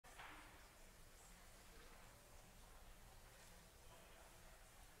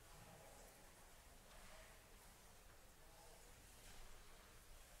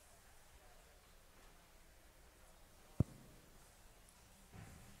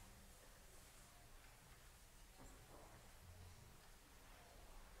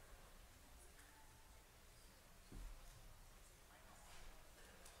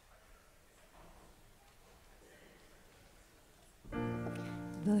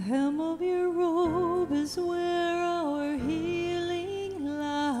hem of your robe is where our healing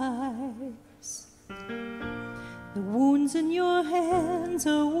lies. The wounds in your hands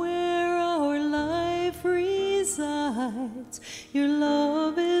are where our life resides. Your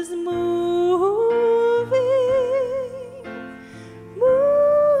love is moving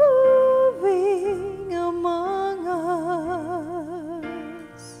among us.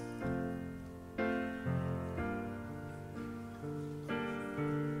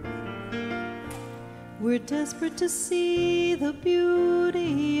 We're desperate to see the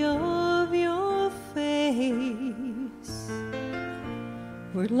beauty of your face.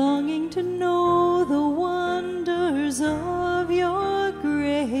 We're longing to know the wonders of your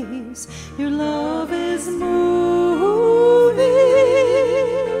grace. Your love is moving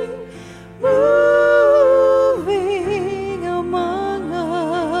among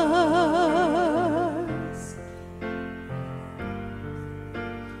us.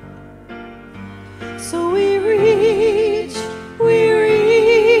 So we reach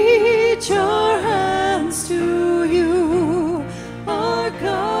our hands to you, our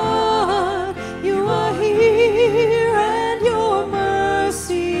God. You are here and your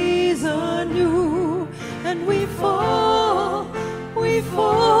mercies are new. And we fall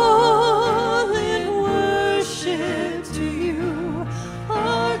in worship to you,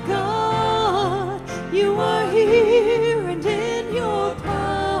 our God. You are here and in your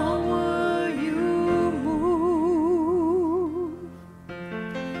power you move.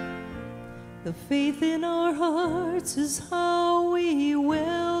 The faith in our hearts is how we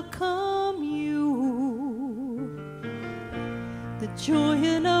welcome you. The joy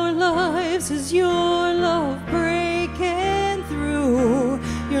in our lives is your love breaking through.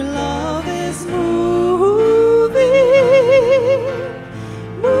 Your love is moving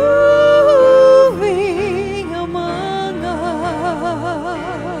among us.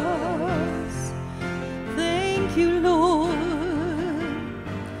 Thank you, Lord.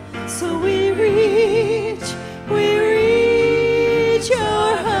 So we reach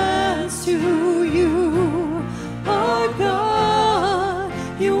our hands to you, our God.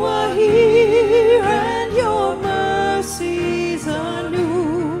 You are here and your mercies are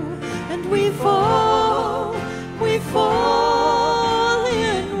new. And we fall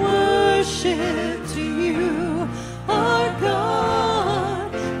in worship to you, our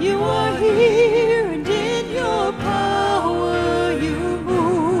God. You are here and in your power you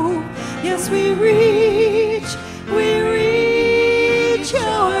move. Yes, we reach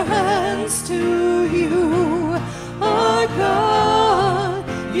our hands to you, our God.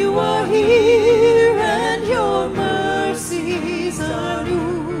 You are here and your mercies are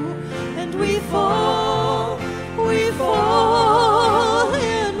new. And we fall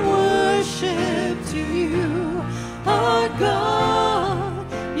in worship to you, our God.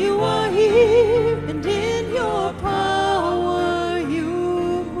 You are here and in your power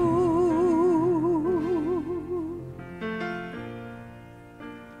you move.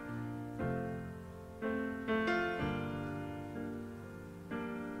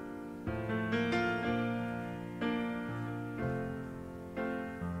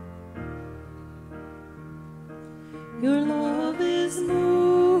 Your love is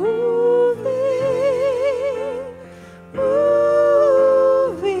moving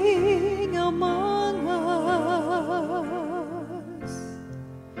among us,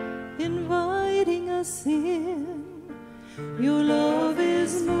 inviting us in. Your love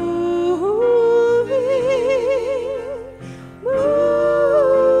is moving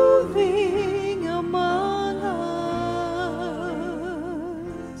among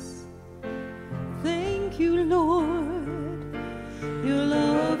us. Thank you, Lord. Your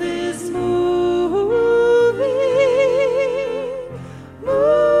love is moving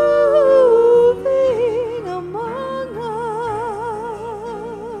among us.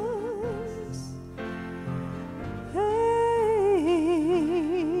 Hey,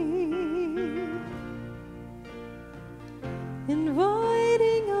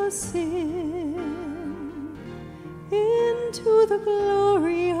 inviting us into the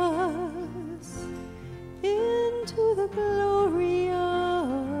glorious, into the glorious.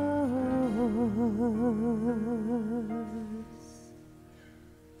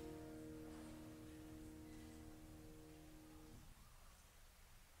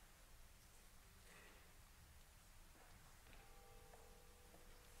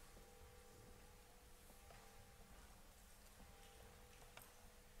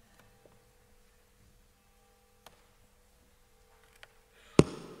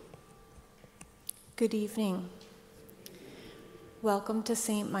 Good evening. Welcome to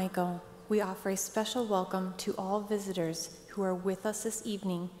St. Michael, we offer a special welcome to all visitors who are with us this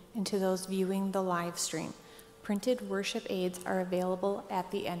evening and to those viewing the live stream. Printed worship aids are available at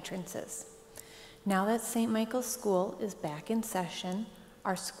the entrances. Now that St. Michael's School is back in session,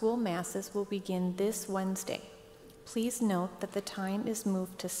 our school masses will begin this Wednesday. Please note that the time is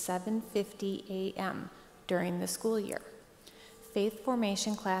moved to 7:50 a.m. during the school year. Faith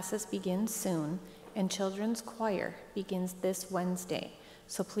formation classes begin soon, and children's choir begins this Wednesday,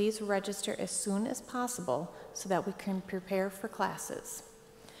 so please register as soon as possible so that we can prepare for classes.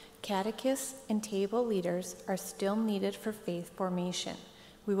 Catechists and table leaders are still needed for faith formation.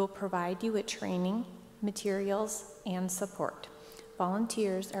 We will provide you with training, materials, and support.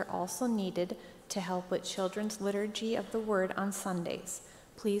 Volunteers are also needed to help with children's liturgy of the word on Sundays.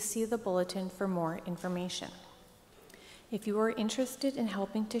 Please see the bulletin for more information. If you are interested in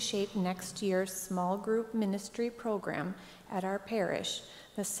helping to shape next year's small group ministry program at our parish,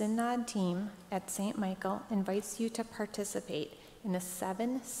 the Synod team at St. Michael invites you to participate in a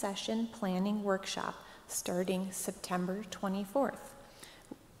 7-session planning workshop starting September 24th.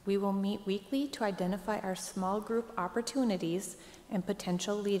 We will meet weekly to identify our small group opportunities and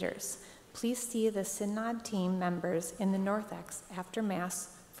potential leaders. Please see the Synod team members in the Northex after Mass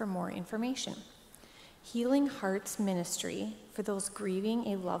for more information. Healing Hearts Ministry for those grieving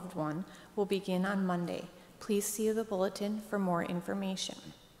a loved one will begin on Monday. Please see the bulletin for more information.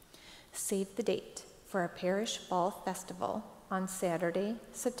 Save the date for our Parish Fall Festival on Saturday,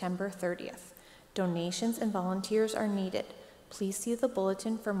 September 30th. Donations and volunteers are needed. Please see the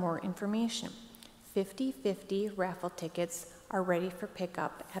bulletin for more information. 50/50 raffle tickets are ready for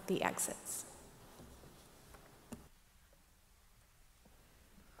pickup at the exits.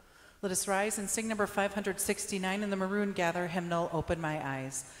 Let us rise and sing number 569 in the Maroon Gather hymnal, Open My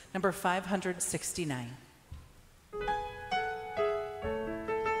Eyes. Number 569.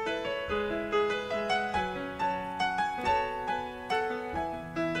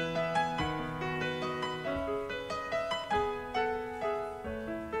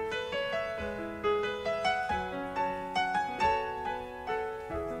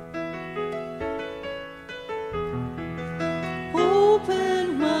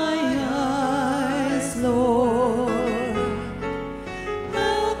 Open my eyes, Lord.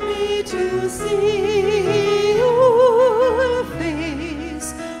 Help me to see your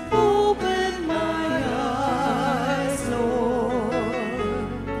face. Open my eyes, Lord.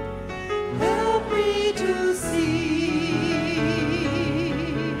 Help me to see.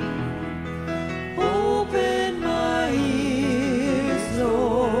 Open my ears,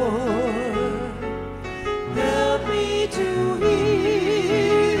 Lord. Help me to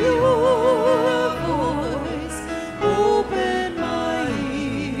hear your voice. Open my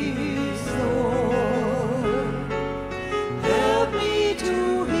ears, Lord. Help me to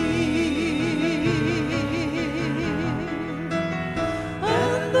hear.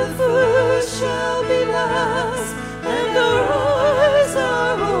 And the first shall be last, and our eyes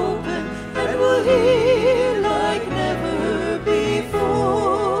are open, and we'll hear like never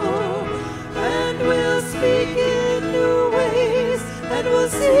before. And we'll speak in new ways, and we'll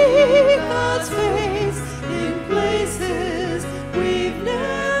see God's face in places we've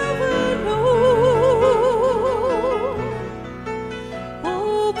never known.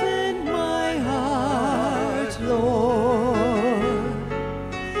 Open my heart, Lord.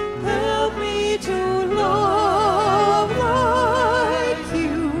 Help me to love like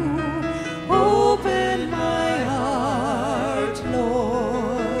you. Open my heart,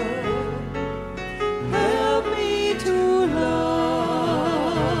 Lord. Help me to love.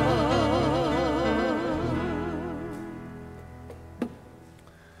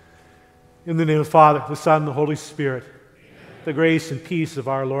 In the name of the Father, the Son, and the Holy Spirit, the grace and peace of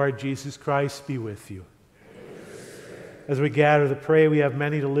our Lord Jesus Christ be with you. As we gather to pray, we have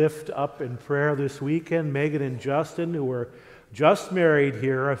many to lift up in prayer this weekend. Megan and Justin, who were just married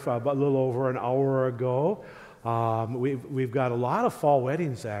here a little over an hour ago. We've got a lot of fall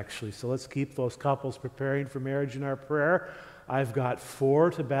weddings, actually, so let's keep those couples preparing for marriage in our prayer. I've got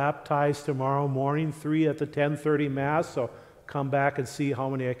 4 to baptize tomorrow morning, 3 at the 10:30 Mass, so come back and see how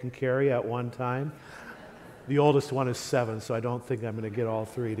many I can carry at one time. The oldest one is 7, so I don't think I'm going to get all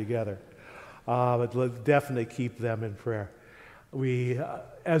 3 together. But let's definitely keep them in prayer.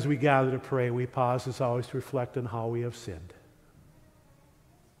 As we gather to pray, we pause as always to reflect on how we have sinned.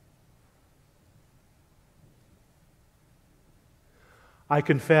 I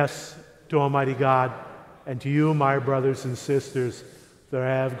confess to Almighty God and to you, my brothers and sisters, that I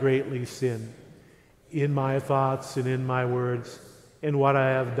have greatly sinned in my thoughts and in my words, in what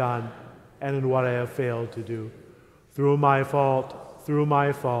I have done and in what I have failed to do. Through my fault,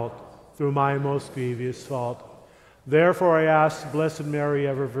 through my most grievous fault. Therefore I ask Blessed Mary,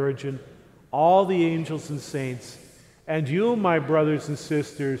 ever Virgin, all the angels and saints, and you, my brothers and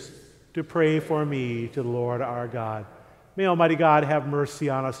sisters, to pray for me to the Lord our God. May Almighty God have mercy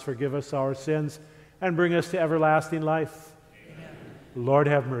on us, forgive us our sins, and bring us to everlasting life. Amen. Lord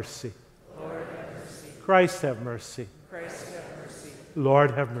have mercy. Lord have mercy. Christ have mercy. Christ have mercy. Lord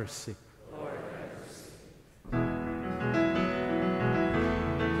have mercy. Lord have mercy.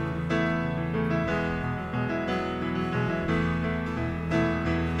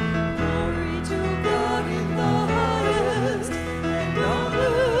 Glory to God in the highest, and on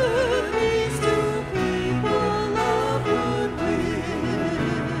earth peace to people of good will.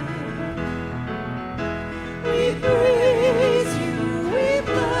 We praise you, we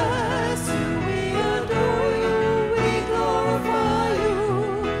bless you, we adore you, we glorify you,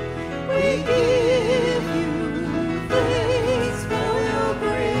 we give you thanks for your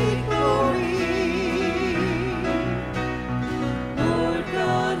great glory. Lord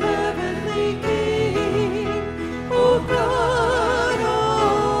God, heavenly King, O God,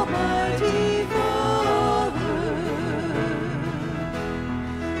 Almighty Father,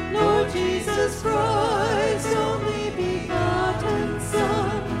 Lord Jesus Christ, only begotten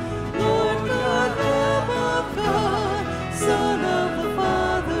Son, Lord God, Lamb of God, Son of the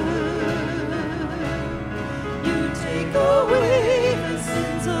Father, you take away the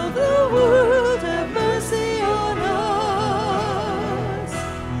sins of the world, have mercy on us.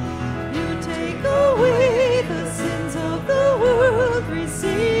 You take away the sins of the world,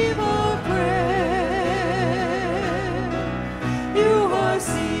 receive our prayer. You are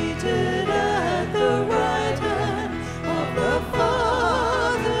seated at the right hand of the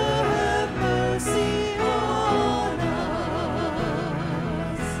Father, have mercy on us.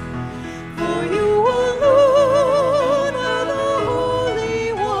 For you alone are the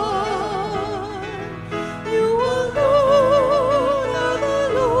Holy One, you alone are the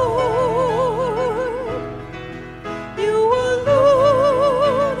Lord, you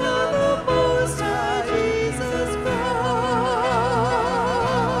alone are the Most High Jesus Christ,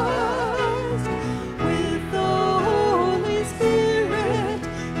 with the Holy Spirit,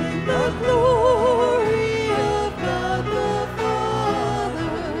 in the glory of God the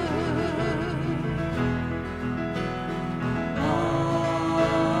Father. Amen.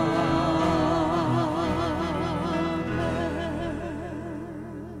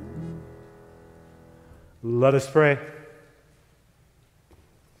 Let us pray.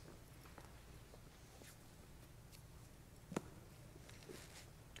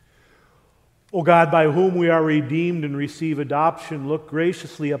 O God, by whom we are redeemed and receive adoption, look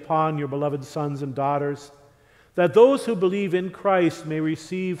graciously upon your beloved sons and daughters, that those who believe in Christ may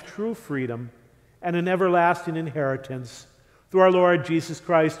receive true freedom and an everlasting inheritance through our Lord Jesus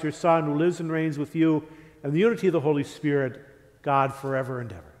Christ, your Son, who lives and reigns with you in the unity of the Holy Spirit, God, forever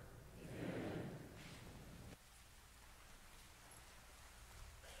and ever.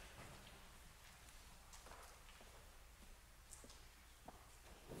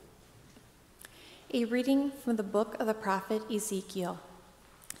 A reading from the book of the prophet Ezekiel.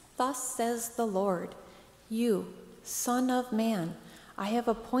 Thus says the Lord, you, Son of man, I have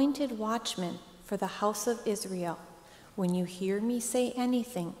appointed watchmen for the house of Israel. When you hear me say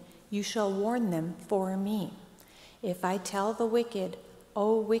anything, you shall warn them for me. If I tell the wicked,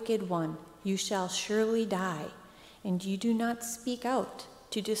 O wicked one, you shall surely die, and you do not speak out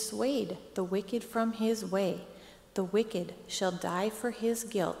to dissuade the wicked from his way, the wicked shall die for his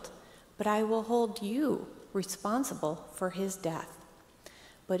guilt, but I will hold you responsible for his death.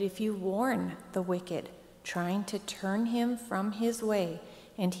 But if you warn the wicked, trying to turn him from his way,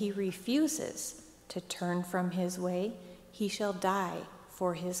 and he refuses to turn from his way, he shall die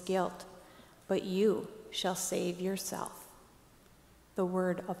for his guilt, but you shall save yourself. The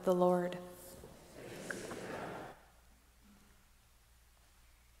word of the Lord.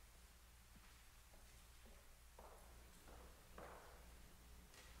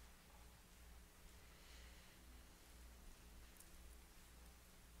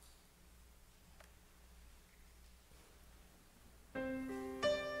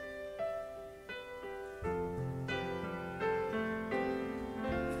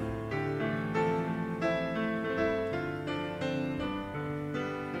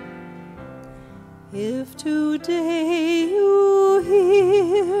 If today you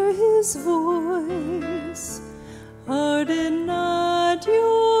hear his voice, harden not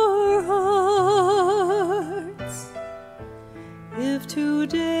your hearts. If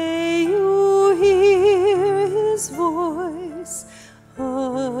today you hear his voice,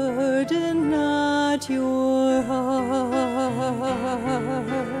 harden not your hearts.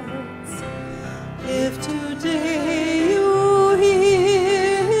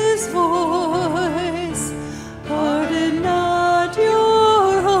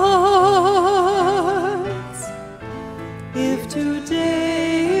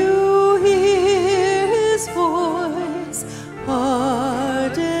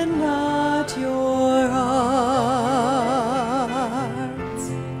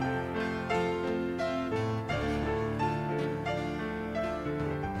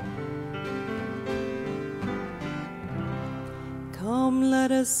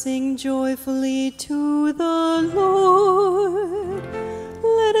 us sing joyfully to the Lord.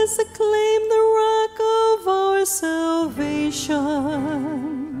 Let us acclaim the rock of our salvation.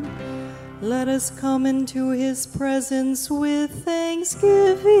 Let us come into his presence with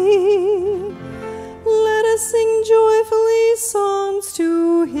thanksgiving. Let us sing joyfully songs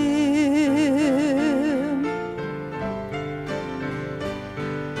to him.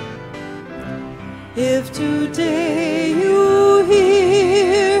 If today you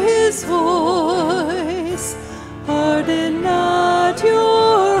hear his voice, harden not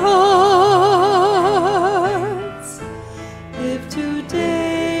your hearts. If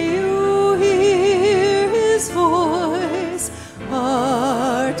today you hear his voice,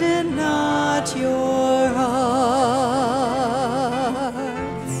 harden not your hearts.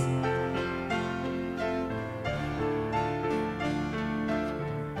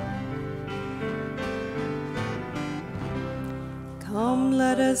 Come,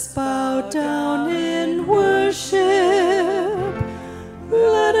 let us bow down in worship.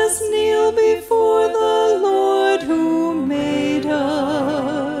 Let us kneel before the Lord who made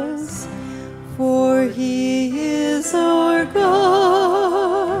us. For he is our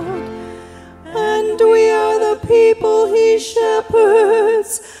God, and we are the people he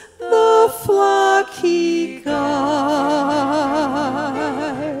shepherds, the flock he guides.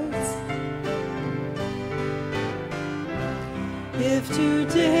 If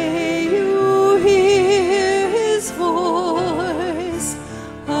today you hear his voice,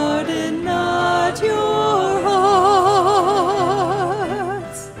 harden not your hearts.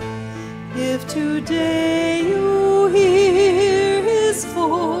 If today you hear his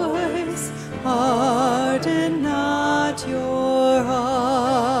voice, harden not your hearts.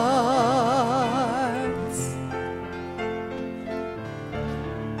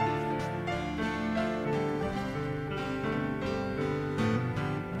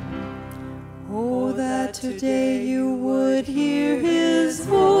 Oh, that today you would hear his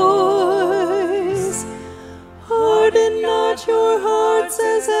voice. Harden not your hearts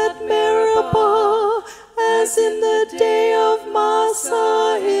as at Meribah, as in the day of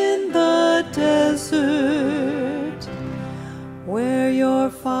Massah in the desert, where your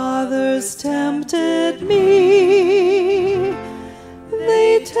fathers tempted me.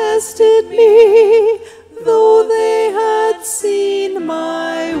 They tested me, though they had seen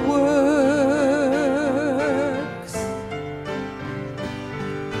my works.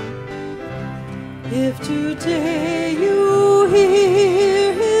 If today you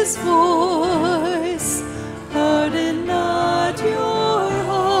hear his voice, harden not your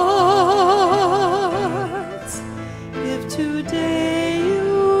hearts. If today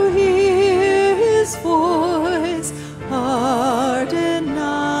you hear his voice, harden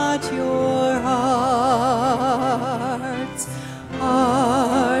not your hearts.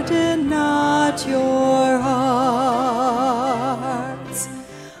 Harden not your hearts.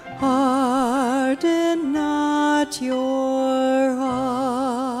 Harden not your hearts.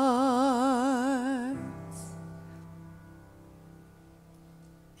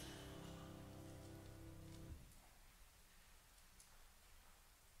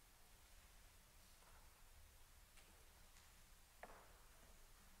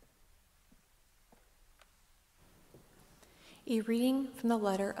 A reading from the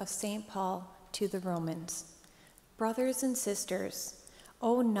letter of St. Paul to the Romans. Brothers and sisters,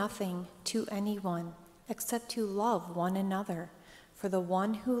 owe nothing to anyone except to love one another, for the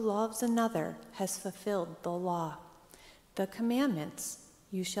one who loves another has fulfilled the law. The commandments: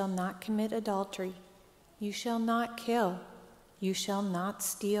 you shall not commit adultery, you shall not kill, you shall not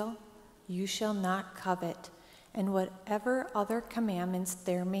steal, you shall not covet, and whatever other commandments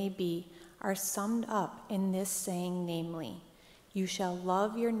there may be are summed up in this saying, namely, you shall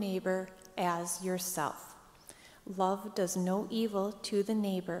love your neighbor as yourself. Love does no evil to the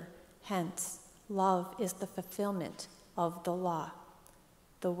neighbor, hence, love is the fulfillment of the law.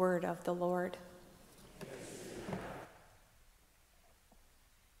 The word of the Lord.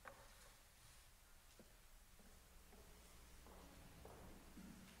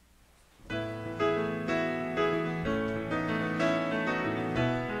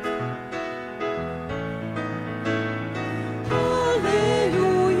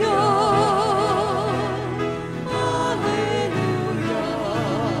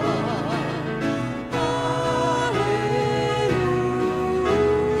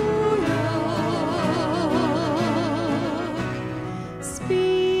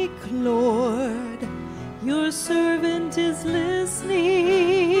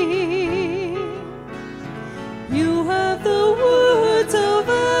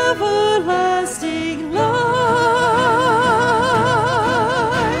 Everlasting love.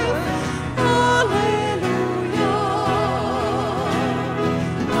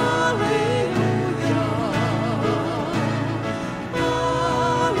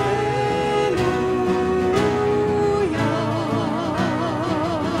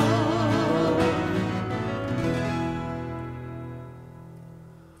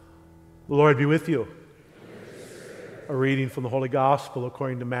 The Lord be with you. A reading from the Holy Gospel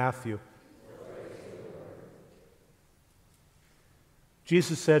according to Matthew.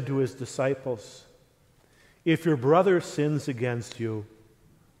 Jesus said to his disciples, "If your brother sins against you,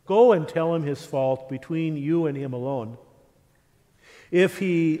 go and tell him his fault between you and him alone. If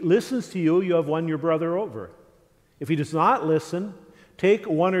he listens to you, you have won your brother over. If he does not listen, take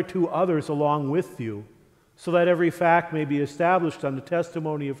one or two others along with you, so that every fact may be established on the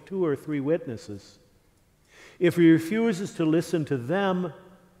testimony of 2 or 3 witnesses. If he refuses to listen to them,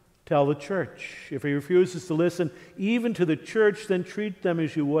 tell the church. If he refuses to listen even to the church, then treat them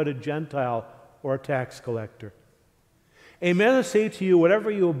as you would a Gentile or a tax collector. Amen, I say to you,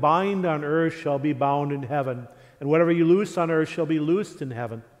 whatever you bind on earth shall be bound in heaven, and whatever you loose on earth shall be loosed in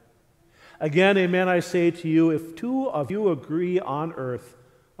heaven. Again, amen, I say to you, if 2 of you agree on earth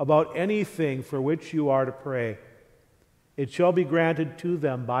about anything for which you are to pray, it shall be granted to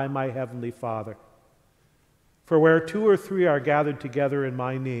them by my heavenly Father. For where 2 or 3 are gathered together in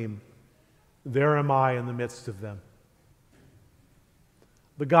my name, there am I in the midst of them."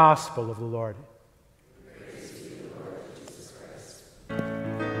 The Gospel of the Lord. Praise to you, Lord Jesus Christ.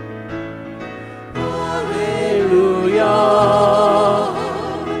 Alleluia.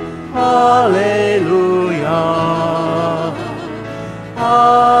 Alleluia.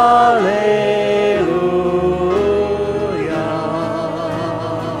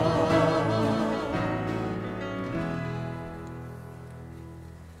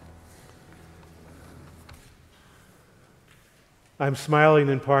 I'm smiling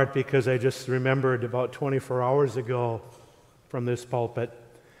in part because I just remembered about 24 hours ago from this pulpit,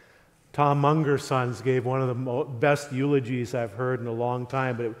 Tom Mungersons gave one of the best eulogies I've heard in a long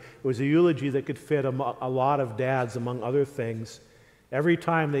time, but it was a eulogy that could fit a lot of dads, among other things. Every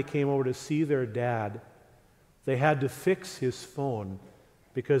time they came over to see their dad, they had to fix his phone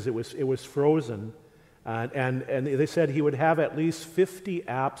because it was frozen. And they said he would have at least 50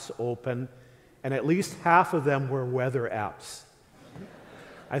 apps open, and at least half of them were weather apps.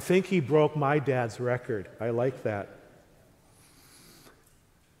 I think he broke my dad's record. I like that.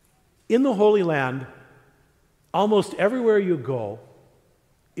 In the Holy Land, almost everywhere you go,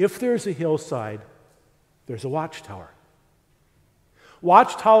 if there's a hillside, there's a watchtower.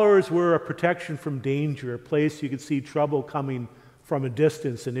 Watchtowers were a protection from danger, a place you could see trouble coming from a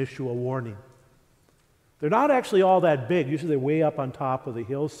distance and issue a warning. They're not actually all that big. Usually they're way up on top of the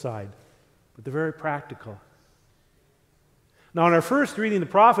hillside, but they're very practical. Now, in our first reading, the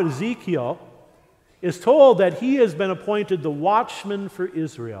prophet Ezekiel is told that he has been appointed the watchman for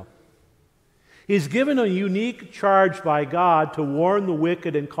Israel. He's given a unique charge by God to warn the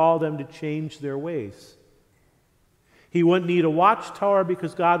wicked and call them to change their ways. He wouldn't need a watchtower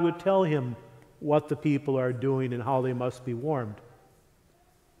because God would tell him what the people are doing and how they must be warned.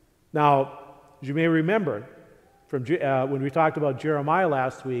 Now, as you may remember from when we talked about Jeremiah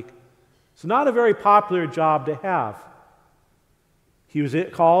last week, it's not a very popular job to have. He was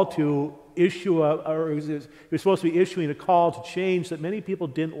called to issue he was supposed to be issuing a call to change that many people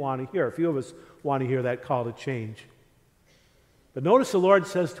didn't want to hear. A few of us want to hear that call to change. But notice the Lord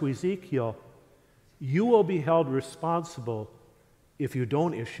says to Ezekiel, "You will be held responsible if you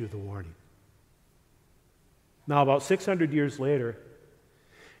don't issue the warning." Now, about 600 years later,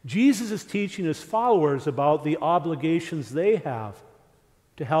 Jesus is teaching his followers about the obligations they have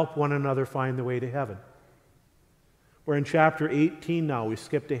to help one another find the way to heaven. We're in chapter 18 now. We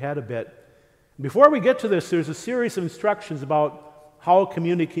skipped ahead a bit. Before we get to this, there's a series of instructions about how a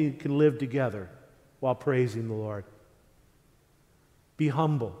community can live together while praising the Lord. Be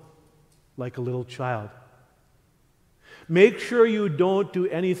humble, like a little child. Make sure you don't do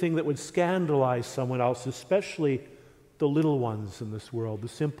anything that would scandalize someone else, especially the little ones in this world, the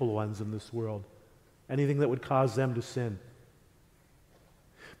simple ones in this world, anything that would cause them to sin.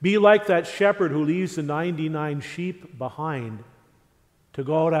 Be like that shepherd who leaves the 99 sheep behind to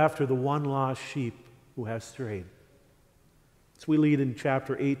go out after the one lost sheep who has strayed. So we lead in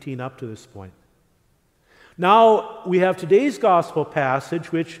chapter 18 up to this point. Now we have today's gospel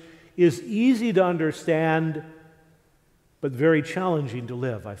passage, which is easy to understand, but very challenging to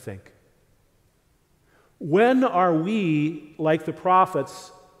live, I think. When are we, like the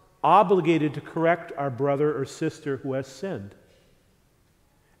prophets, obligated to correct our brother or sister who has sinned?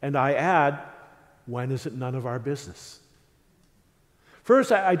 And I add, when is it none of our business?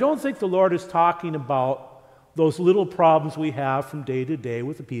 First, I don't think the Lord is talking about those little problems we have from day to day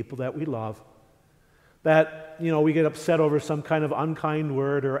with the people that we love. That, we get upset over some kind of unkind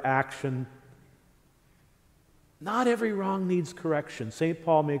word or action. Not every wrong needs correction. St.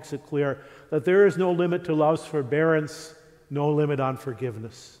 Paul makes it clear that there is no limit to love's forbearance, no limit on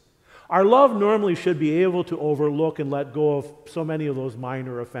forgiveness. Our love normally should be able to overlook and let go of so many of those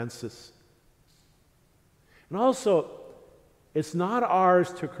minor offenses. And also, it's not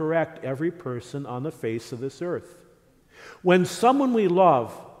ours to correct every person on the face of this earth. When someone we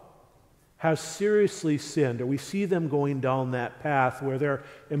love has seriously sinned, or we see them going down that path where their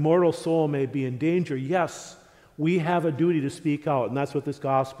immortal soul may be in danger, yes, we have a duty to speak out, and that's what this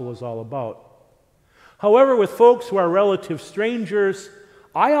gospel is all about. However, with folks who are relative strangers,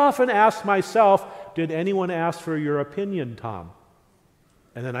 I often ask myself, did anyone ask for your opinion, Tom?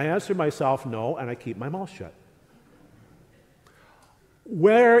 And then I answer myself, no, and I keep my mouth shut.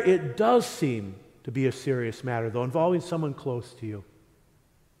 Where it does seem to be a serious matter, though, involving someone close to you,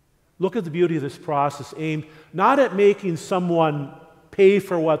 look at the beauty of this process, aimed not at making someone pay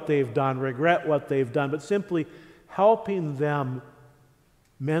for what they've done, regret what they've done, but simply helping them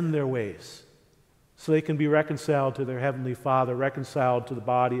mend their ways so they can be reconciled to their Heavenly Father, reconciled to the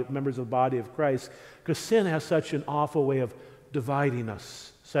body, members of the body of Christ, because sin has such an awful way of dividing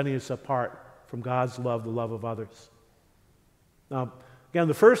us, setting us apart from God's love, the love of others. Now, again,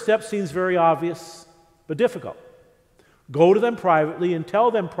 the first step seems very obvious, but difficult. Go to them privately and tell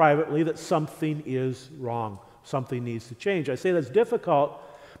them privately that something is wrong, something needs to change. I say that's difficult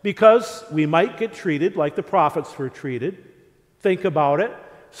because we might get treated like the prophets were treated. Think about it.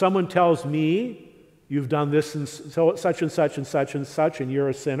 Someone tells me, you've done this and such and such and such and such, and you're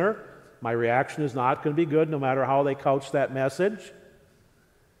a sinner. My reaction is not going to be good, no matter how they couch that message.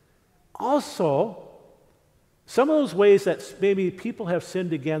 Also, some of those ways that maybe people have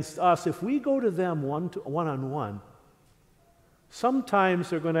sinned against us, if we go to them one-on-one, sometimes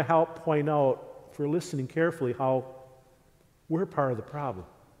they're going to help point out, if we're listening carefully, how we're part of the problem.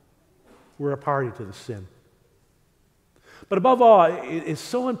 We're a party to the sin. But above all, it's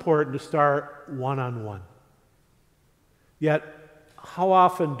so important to start one-on-one. Yet, how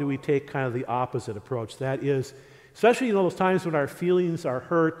often do we take kind of the opposite approach? That is, especially in those times when our feelings are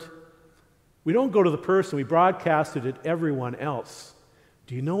hurt, we don't go to the person, we broadcast it at everyone else.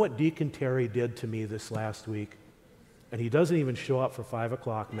 Do you know what Deacon Terry did to me this last week? And he doesn't even show up for 5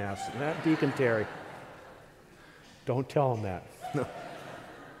 o'clock Mass. That Deacon Terry. Don't tell him that. No.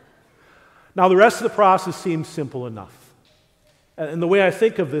 Now, the rest of the process seems simple enough. And the way I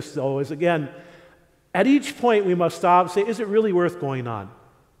think of this, though, is, again, at each point we must stop and say, is it really worth going on?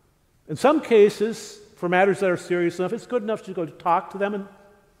 In some cases, for matters that are serious enough, it's good enough to go talk to them and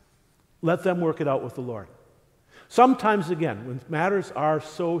let them work it out with the Lord. Sometimes, again, when matters are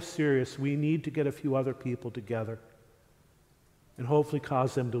so serious, we need to get a few other people together and hopefully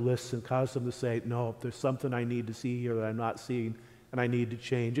cause them to listen, cause them to say, no, there's something I need to see here that I'm not seeing, and I need to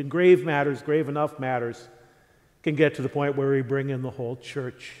change. And grave matters, grave enough matters, can get to the point where we bring in the whole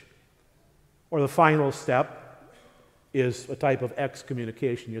church. Or the final step is a type of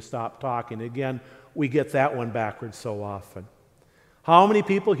excommunication. You stop talking. Again, we get that one backwards so often. How many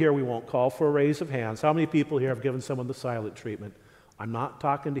people here, we won't call for a raise of hands, how many people here have given someone the silent treatment? I'm not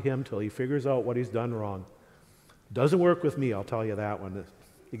talking to him till he figures out what he's done wrong. Doesn't work with me, I'll tell you that one.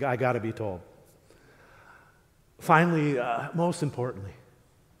 I got to be told. Finally, most importantly,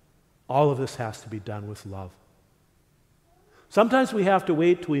 all of this has to be done with love. Sometimes we have to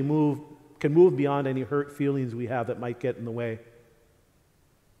wait till we can move beyond any hurt feelings we have that might get in the way.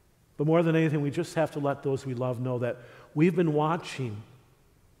 But more than anything, we just have to let those we love know that we've been watching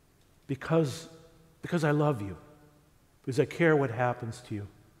because I love you, because I care what happens to you.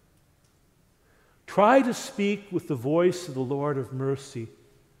 Try to speak with the voice of the Lord of mercy,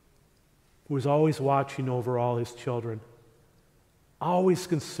 who is always watching over all his children, always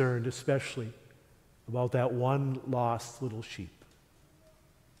concerned, especially about that one lost little sheep.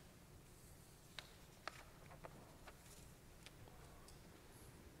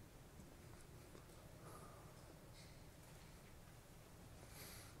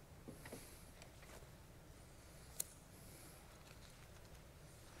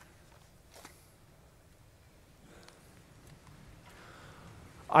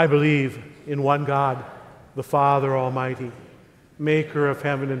 I believe in one God, the Father Almighty, maker of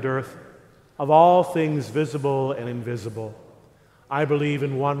heaven and earth, of all things visible and invisible. I believe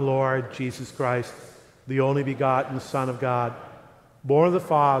in one Lord, Jesus Christ, the only begotten Son of God, born of the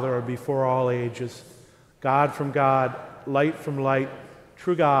Father before all ages, God from God, light from light,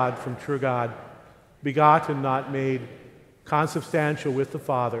 true God from true God, begotten, not made, consubstantial with the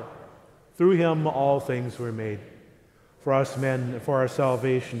Father. Through him all things were made. For us men and for our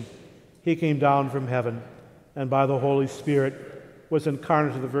salvation, he came down from heaven, and by the Holy Spirit was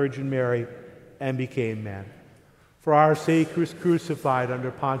incarnate of the Virgin Mary and became man. For our sake he was crucified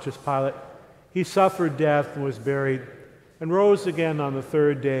under Pontius Pilate. He suffered death and was buried, and rose again on the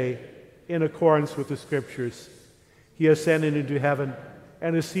third day in accordance with the Scriptures. He ascended into heaven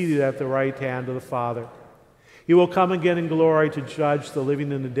and is seated at the right hand of the Father. He will come again in glory to judge the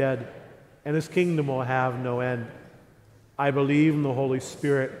living and the dead, and his kingdom will have no end. I believe in the Holy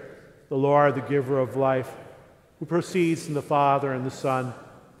Spirit, the Lord, the giver of life, who proceeds from the Father and the Son,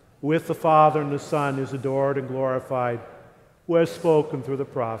 who with the Father and the Son is adored and glorified, who has spoken through the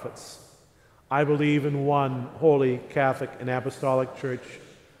prophets. I believe in one holy, Catholic, and apostolic church.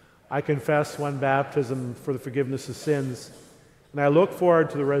 I confess one baptism for the forgiveness of sins, and I look forward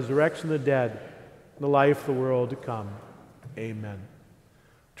to the resurrection of the dead and the life of the world to come. Amen.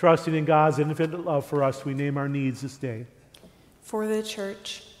 Trusting in God's infinite love for us, we name our needs this day. For the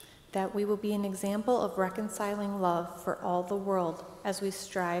church, that we will be an example of reconciling love for all the world as we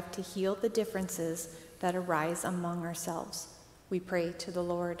strive to heal the differences that arise among ourselves. We pray to the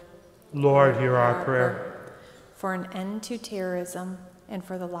Lord. Lord, hear our prayer. For an end to terrorism and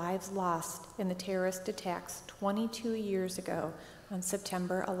for the lives lost in the terrorist attacks 22 years ago on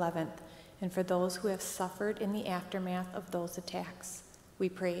September 11th, and for those who have suffered in the aftermath of those attacks, we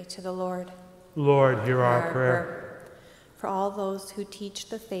pray to the Lord. Lord, hear our prayer. For all those who teach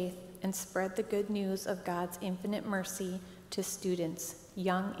the faith and spread the good news of God's infinite mercy to students,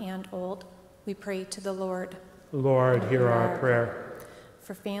 young and old, we pray to the Lord. Lord, hear our prayer.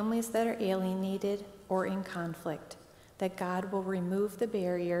 For families that are alienated or in conflict, that God will remove the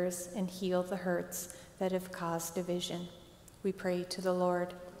barriers and heal the hurts that have caused division, we pray to the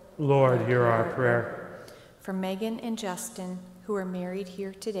Lord. Lord, hear our prayer. For Megan and Justin, who are married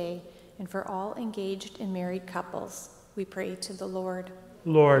here today, and for all engaged and married couples, we pray to the Lord.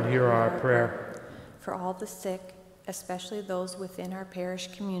 Lord, hear our prayer. For all the sick, especially those within our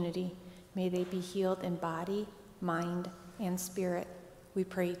parish community, may they be healed in body, mind, and spirit. We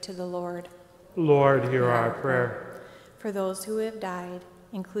pray to the Lord. Lord, hear our prayer. For those who have died,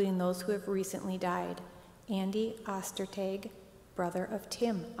 including those who have recently died, Andy Ostertag, brother of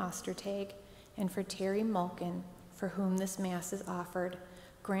Tim Ostertag, and for Terry Mulkin, for whom this Mass is offered,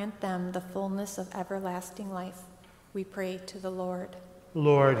 grant them the fullness of everlasting life. We pray to the Lord.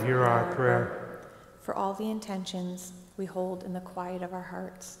 Lord, hear our prayer. For all the intentions we hold in the quiet of our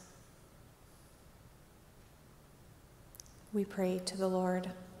hearts, we pray to the Lord.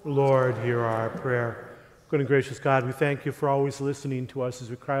 Lord, hear our prayer. Good and gracious God, we thank you for always listening to us as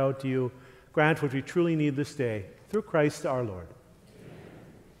we cry out to you. Grant what we truly need this day, through Christ our Lord.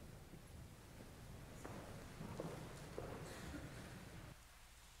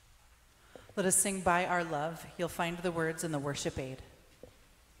 Let us sing By Our Love. You'll find the words in the worship aid.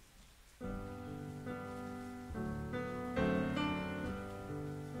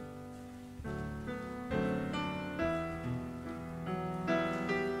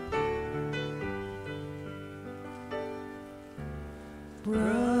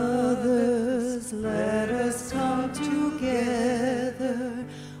 Brothers, let us come together,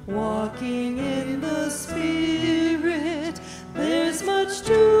 walking in the Spirit. There's much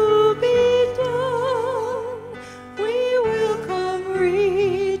to be done. We will come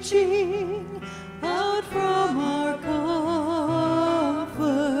reaching out from our comforts,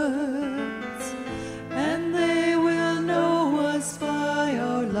 and they will know us by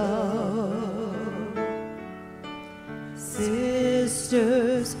our love.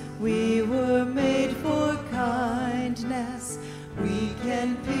 Sisters, we were made for kindness. We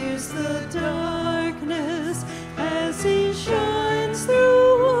can pierce the darkness as He shines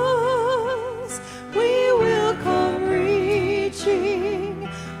through us. We will come reaching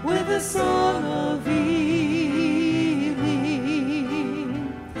with a song of healing,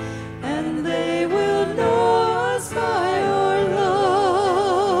 and they will know us by our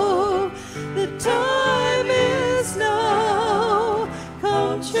love. The time is now.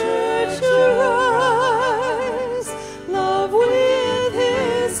 Come, church, arise. Love with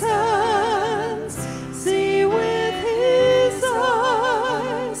His hands, see with His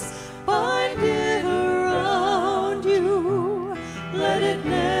eyes, bind it around you, let it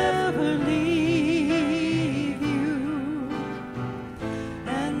never leave you,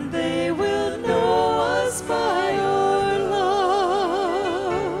 and they will know us by our love.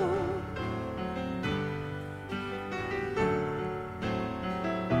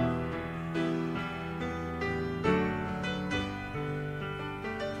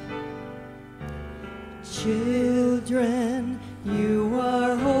 Children, you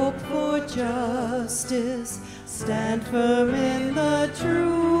are hope for justice. Stand firm in the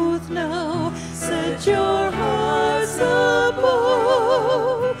truth now. Set your hearts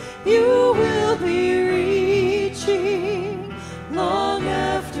above. You will be reaching long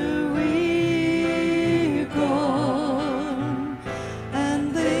after we're gone,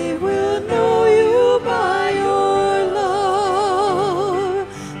 and they will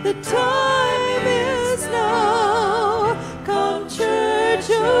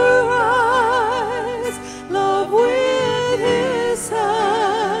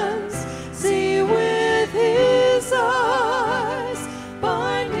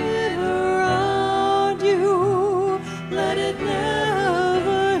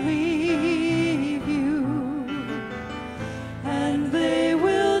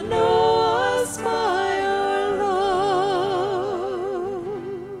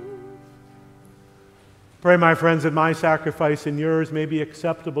Pray, my friends, that my sacrifice and yours may be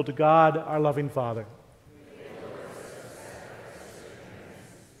acceptable to God, our loving Father.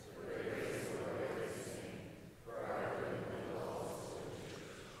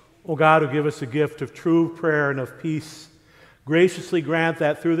 O God, who give us a gift of true prayer and of peace, graciously grant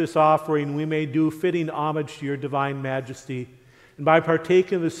that through this offering we may do fitting homage to your divine majesty, and by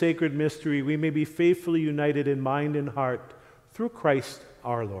partaking of the sacred mystery we may be faithfully united in mind and heart through Christ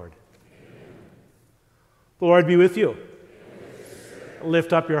our Lord. Amen. The Lord be with you.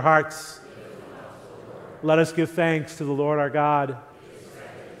 Lift up your hearts. Let us give thanks to the Lord our God.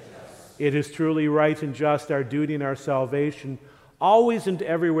 It is truly right and just, our duty and our salvation, always and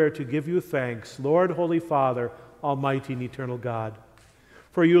everywhere to give you thanks, Lord, Holy Father, Almighty and eternal God.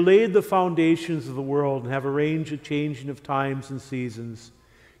 For you laid the foundations of the world and have arranged the changing of times and seasons.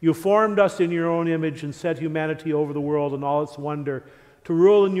 You formed us in your own image and set humanity over the world and all its wonder, to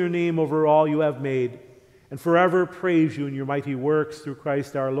rule in your name over all you have made, and forever praise you in your mighty works through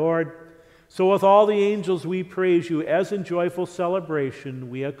Christ our Lord. So with all the angels we praise you, as in joyful celebration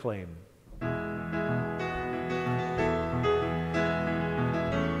we acclaim.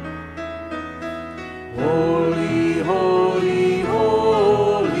 Holy, holy,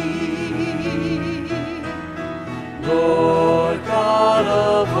 holy, Lord God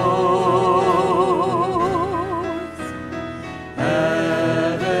of hosts,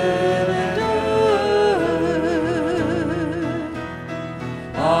 heaven and earth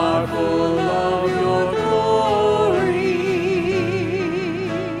are full of your glory.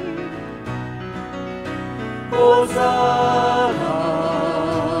 Hosanna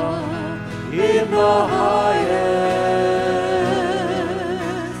in the highest.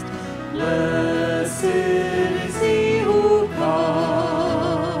 Blessed is he who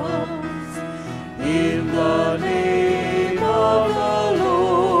comes in the name of the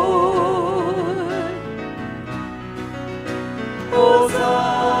Lord.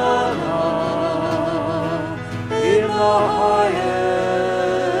 Hosanna in the highest.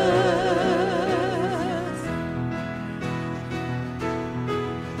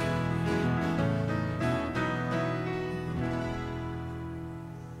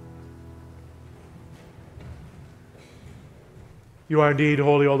 You are indeed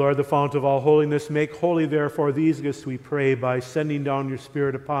holy, O Lord, the fount of all holiness. Make holy, therefore, these gifts, we pray, by sending down your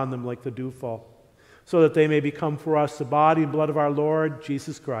Spirit upon them like the dewfall, so that they may become for us the body and blood of our Lord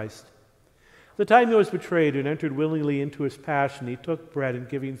Jesus Christ. The time he was betrayed and entered willingly into his passion, he took bread and,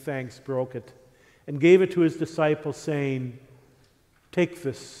 giving thanks, broke it and gave it to his disciples, saying, "Take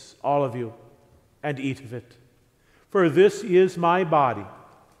this, all of you, and eat of it. For this is my body,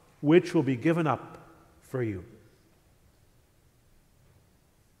 which will be given up for you."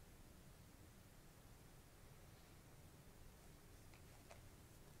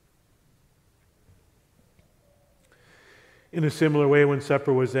 In a similar way, when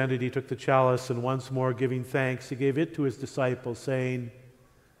supper was ended, he took the chalice, and once more giving thanks, he gave it to his disciples, saying,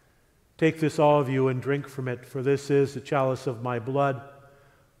 "Take this, all of you, and drink from it, for this is the chalice of my blood,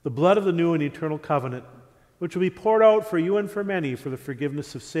 the blood of the new and eternal covenant, which will be poured out for you and for many for the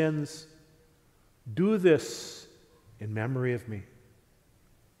forgiveness of sins. Do this in memory of me."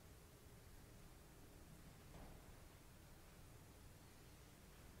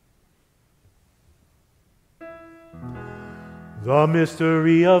 The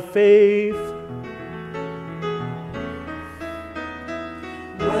mystery of faith.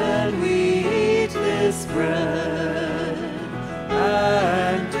 When we eat this bread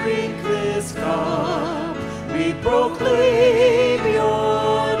and drink this cup, we proclaim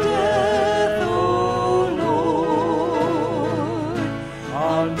your death, O Lord,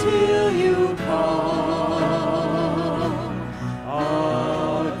 until you come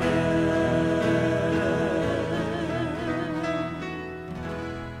again.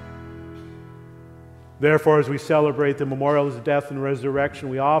 Therefore, as we celebrate the memorial of his death and resurrection,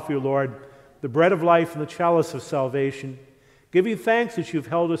 we offer you, Lord, the bread of life and the chalice of salvation, giving thanks that you've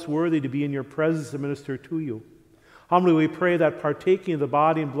held us worthy to be in your presence and minister to you. Humbly we pray that, partaking of the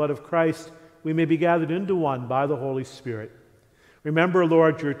body and blood of Christ, we may be gathered into one by the Holy Spirit. Remember,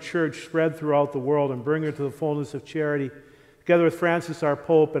 Lord, your church spread throughout the world, and bring her to the fullness of charity, together with Francis our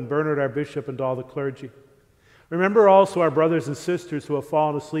Pope and Bernard our Bishop and all the clergy. Remember also our brothers and sisters who have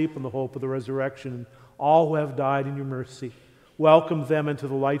fallen asleep in the hope of the resurrection, and all who have died in your mercy. Welcome them into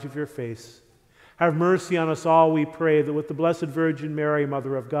the light of your face. Have mercy on us all, we pray, that with the Blessed Virgin Mary,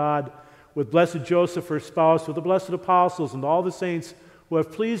 Mother of God, with blessed Joseph, her spouse, with the blessed apostles and all the saints who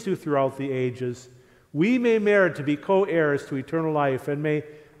have pleased you throughout the ages, we may merit to be co-heirs to eternal life, and may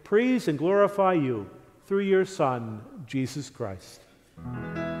praise and glorify you through your Son, Jesus Christ.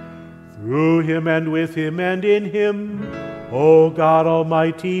 through him and with him and in him, O God,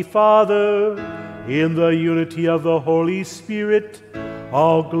 Almighty Father, in the unity of the Holy Spirit,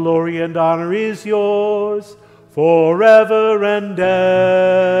 all glory and honor is yours forever and ever.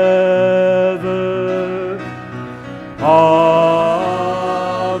 Amen.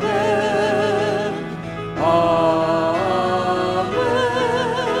 Amen.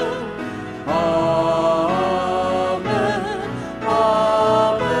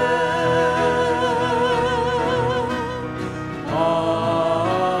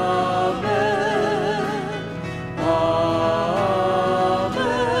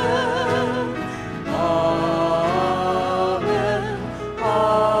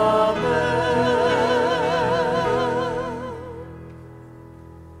 Amen.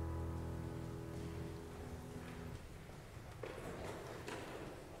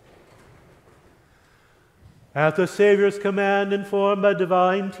 At the Savior's command, informed by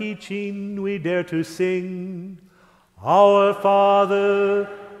divine teaching, we dare to sing, Our Father,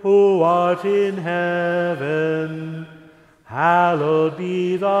 who art in heaven, hallowed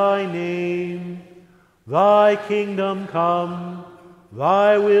be thy name. Thy kingdom come,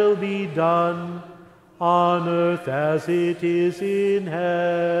 thy will be done, on earth as it is in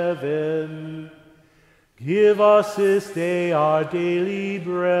heaven. Give us this day our daily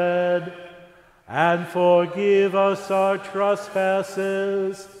bread, and forgive us our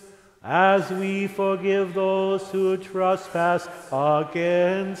trespasses, as we forgive those who trespass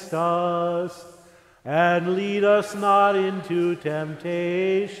against us. And lead us not into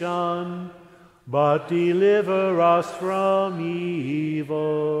temptation, but deliver us from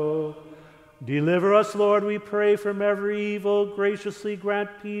evil. Deliver us, Lord, we pray, from every evil. Graciously grant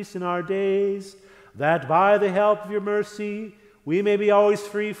peace in our days, that by the help of your mercy we may be always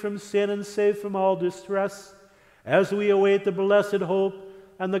free from sin and safe from all distress, as we await the blessed hope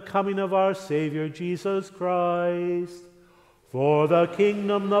and the coming of our Savior, Jesus Christ. For the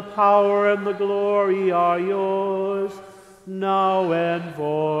kingdom, the power, and the glory are yours, now and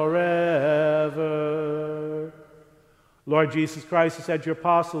forever. Lord Jesus Christ, who said to your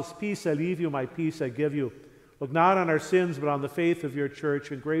apostles, Peace I leave you, my peace I give you. Look not on our sins, but on the faith of your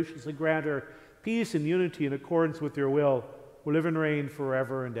church, and graciously grant her peace and unity in accordance with your will, who live and reign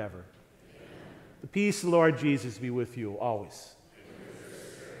forever and ever. Amen. The peace of the Lord Jesus be with you always.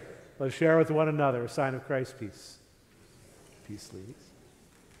 Let us share with one another a sign of Christ's peace. Peace, ladies.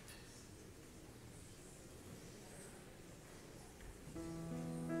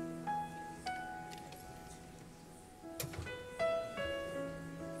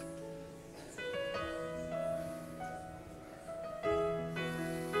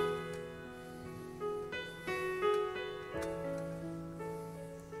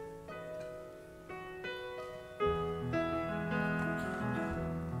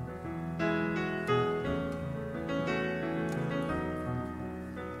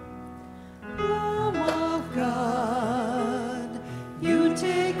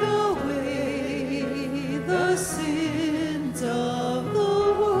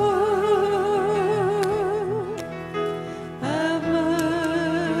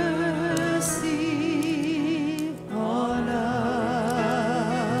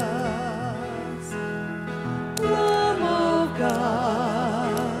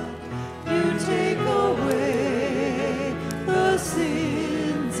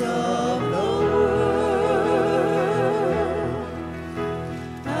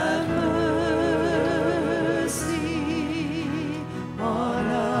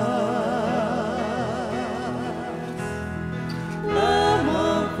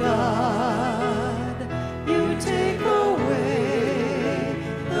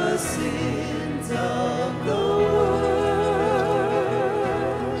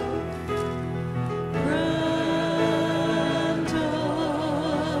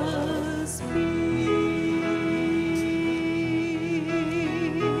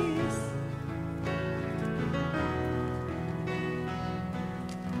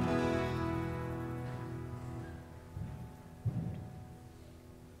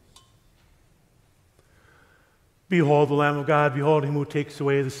 Behold the Lamb of God, behold him who takes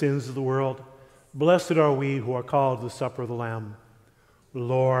away the sins of the world. Blessed are we who are called to the supper of the Lamb.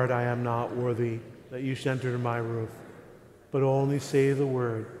 Lord, I am not worthy that you should enter into my roof, but only say the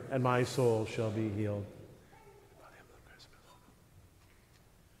word, and my soul shall be healed.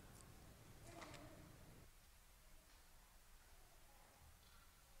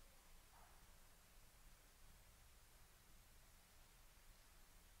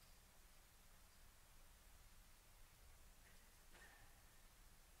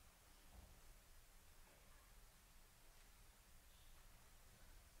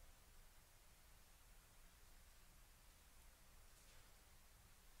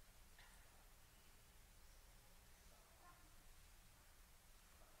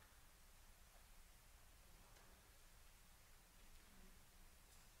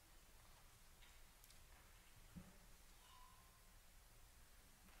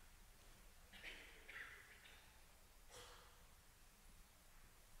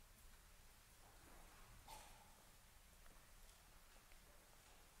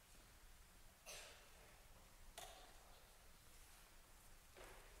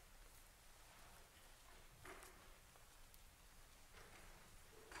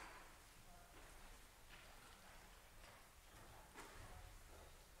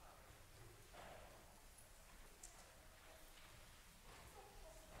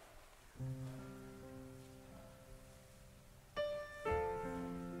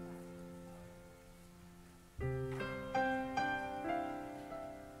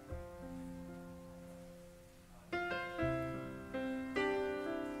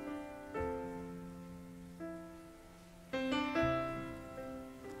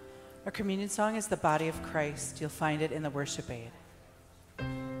 Our communion song is The Body of Christ. You'll find it in the worship aid.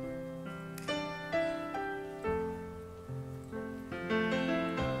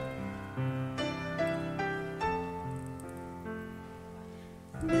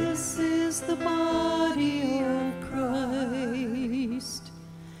 This is the body of Christ,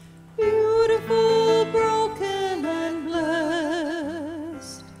 beautiful, broken, and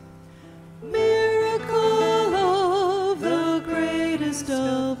blessed, miracle of the greatest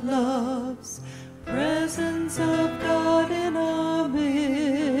of loves, presence of God in our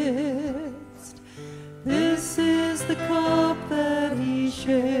midst. This is the cup that he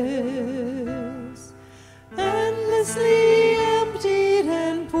shares, endlessly emptied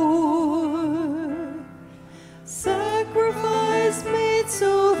and poured, sacrifice made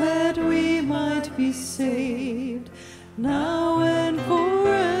so that we might be saved, now and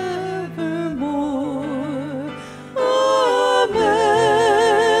forevermore.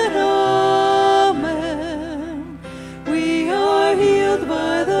 Amen, amen. We are healed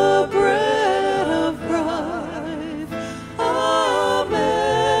by the bread of life.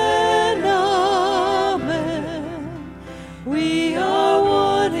 Amen, amen. We are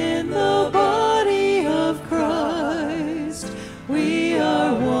one in the body of Christ. We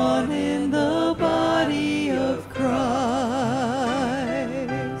are one in the body of Christ.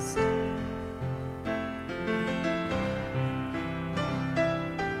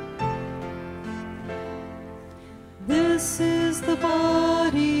 This is the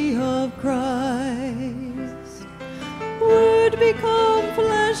body of Christ, Word become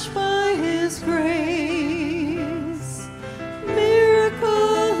flesh by his grace,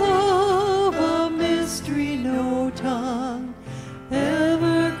 miracle of a mystery no tongue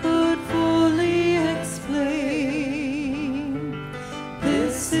ever could fully explain.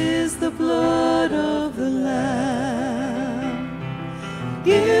 This is the blood of the Lamb,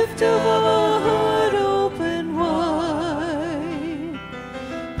 gift of a heart open wide,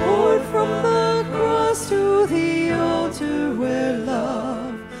 poured from the cross to the altar where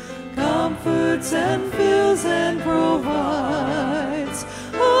love comforts and fills and provides.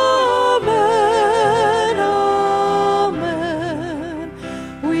 Amen, amen.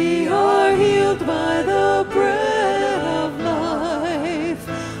 We are healed by the bread of life.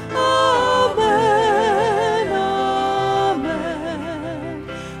 Amen, amen.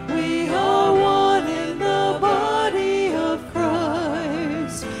 We are one in the body of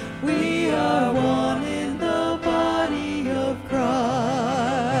Christ. We are one in the body of Christ.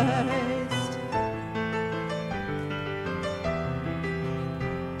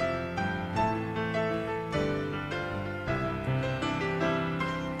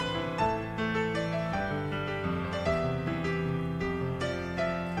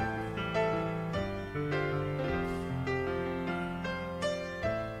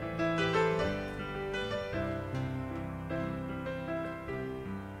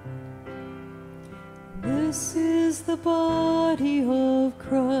 This is the body of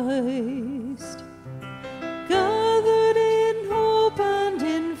Christ, gathered in hope and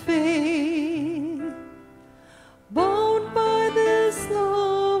in faith, bound by this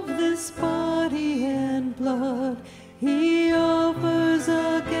love, this body and blood, he offers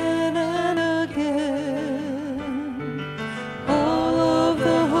again and again all of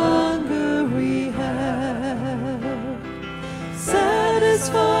the hunger we have,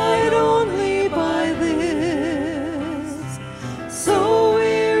 satisfied only by this. So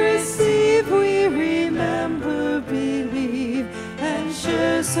we receive, we remember, believe, and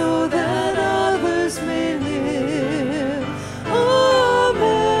share so that others may live.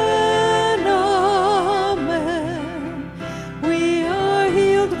 Amen, amen. We are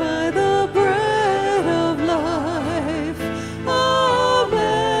healed by the bread of life.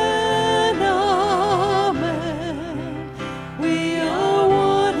 Amen, amen. We are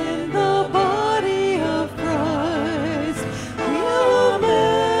one in the body of Christ.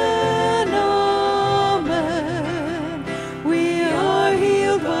 Amen, amen. We are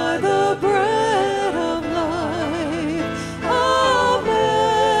healed by the bread of life.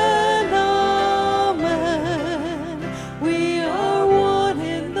 Amen, amen. We are one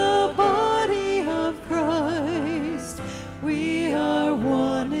in the body of Christ. We are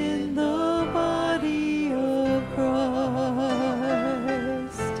one in the body of Christ.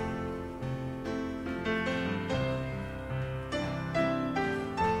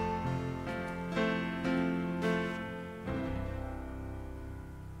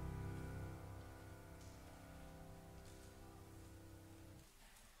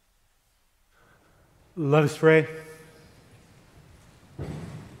 Let us pray.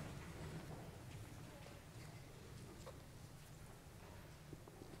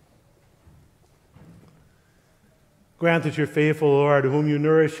 Grant that your faithful Lord, whom you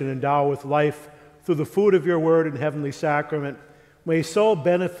nourish and endow with life through the food of your word and heavenly sacrament, may so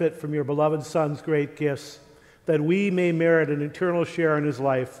benefit from your beloved Son's great gifts that we may merit an eternal share in his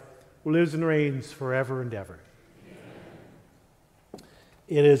life, who lives and reigns forever and ever. Amen.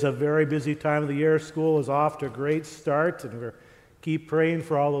 It is a very busy time of the year. School is off to a great start, and we're keep praying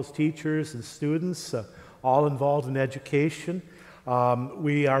for all those teachers and students, all involved in education.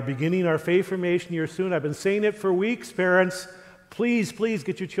 We are beginning our faith formation year soon. I've been saying it for weeks, parents. Please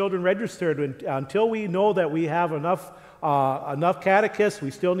get your children registered. Until we know that we have enough catechists,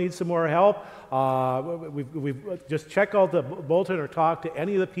 we still need some more help. We've just check out the bulletin or talk to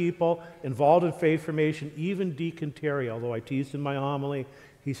any of the people involved in faith formation, even Deacon Terry, although I teased in my homily.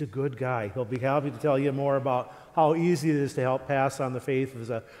 He's a good guy. He'll be happy to tell you more about how easy it is to help pass on the faith as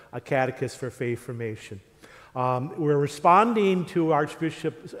a catechist for faith formation. We're responding to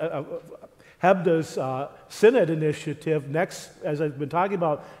Archbishop Hebda's Synod initiative. Next, as I've been talking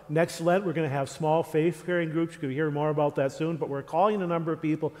about, next Lent we're going to have small faith-caring groups. You're going to hear more about that soon, but we're calling a number of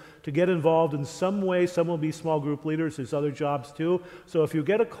people to get involved in some way. Some will be small group leaders. There's other jobs too. So if you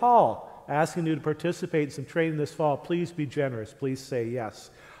get a call asking you to participate in some training this fall, please be generous. Please say yes.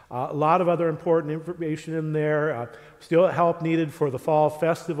 A lot of other important information in there. Still help needed for the fall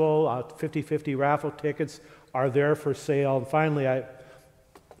festival. 50/50 raffle tickets are there for sale. And finally,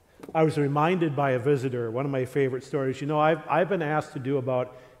 I was reminded by a visitor, one of my favorite stories. You know, I've been asked to do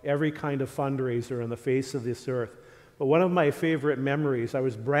about every kind of fundraiser on the face of this earth. But one of my favorite memories, I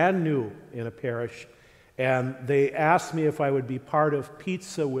was brand new in a parish, and they asked me if I would be part of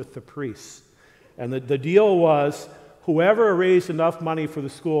Pizza with the Priests. And the deal was, whoever raised enough money for the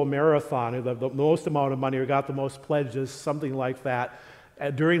school marathon, or the most amount of money, or got the most pledges, something like that,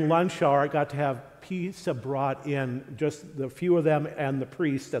 during lunch hour, I got to have pizza brought in. Just the few of them and the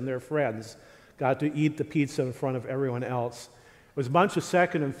priest and their friends got to eat the pizza in front of everyone else. It was a bunch of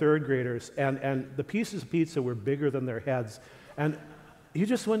second and third graders, and the pieces of pizza were bigger than their heads. And you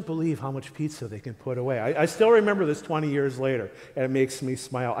just wouldn't believe how much pizza they can put away. I still remember this 20 years later, and it makes me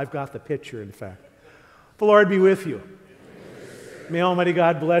smile. I've got the picture, in fact. The Lord be with you. May Almighty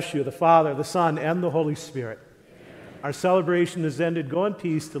God bless you, the Father, the Son, and the Holy Spirit. Amen. Our celebration is ended. Go in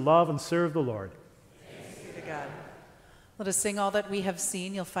peace to love and serve the Lord. Thanks be to God. Let us sing All That We Have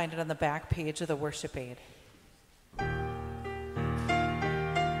Seen. You'll find it on the back page of the worship aid.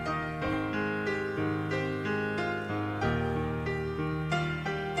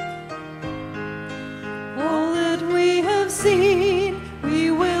 All that we have seen, we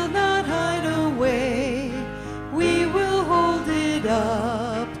will not hide away. We will hold it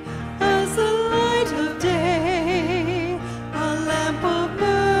up as the light of day, a lamp of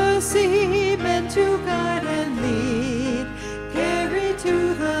mercy meant to guide and lead, carry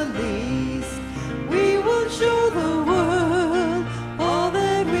to the least. We will show the world all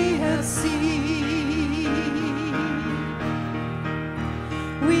that we have seen.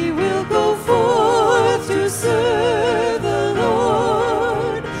 We will go forth to serve the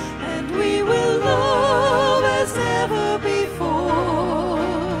Lord, and we will love as never before.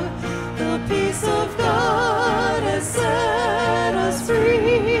 The peace of God has set us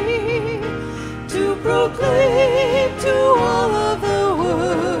free to proclaim to all of the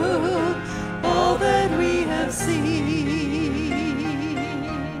world all that we have seen.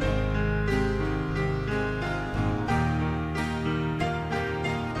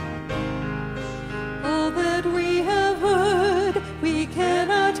 All that we have heard, we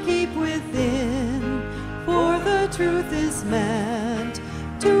cannot keep within, for the truth is meant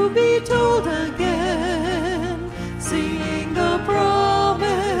to be told again, singing the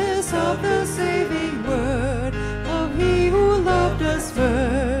promise of the saving word of He who loved us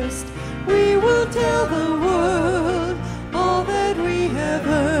first. We will tell the world all that we have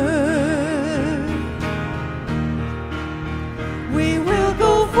heard. We will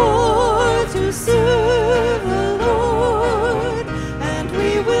go forth to serve the Lord, and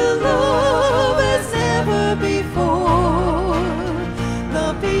we will love as never before.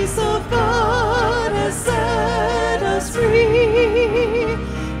 The peace of God has set us free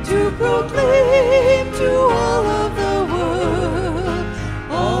to proclaim to all of the world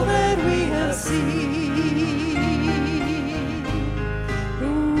all that we have seen.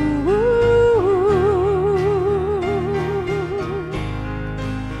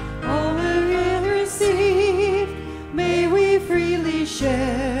 All that we have received, may we freely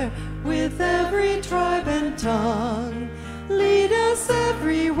share with every tribe and tongue. Lead us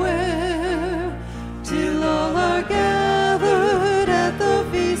everywhere, till all are gathered at the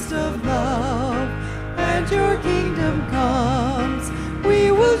feast of love, and your kingdom comes.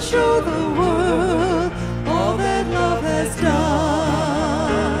 We will show the world all that love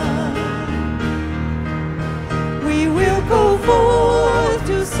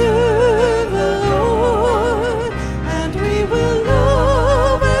serve the Lord, and we will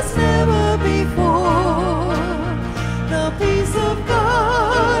love as never before. The peace of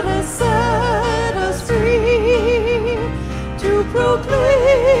God has set us free to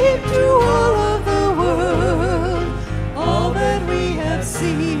proclaim to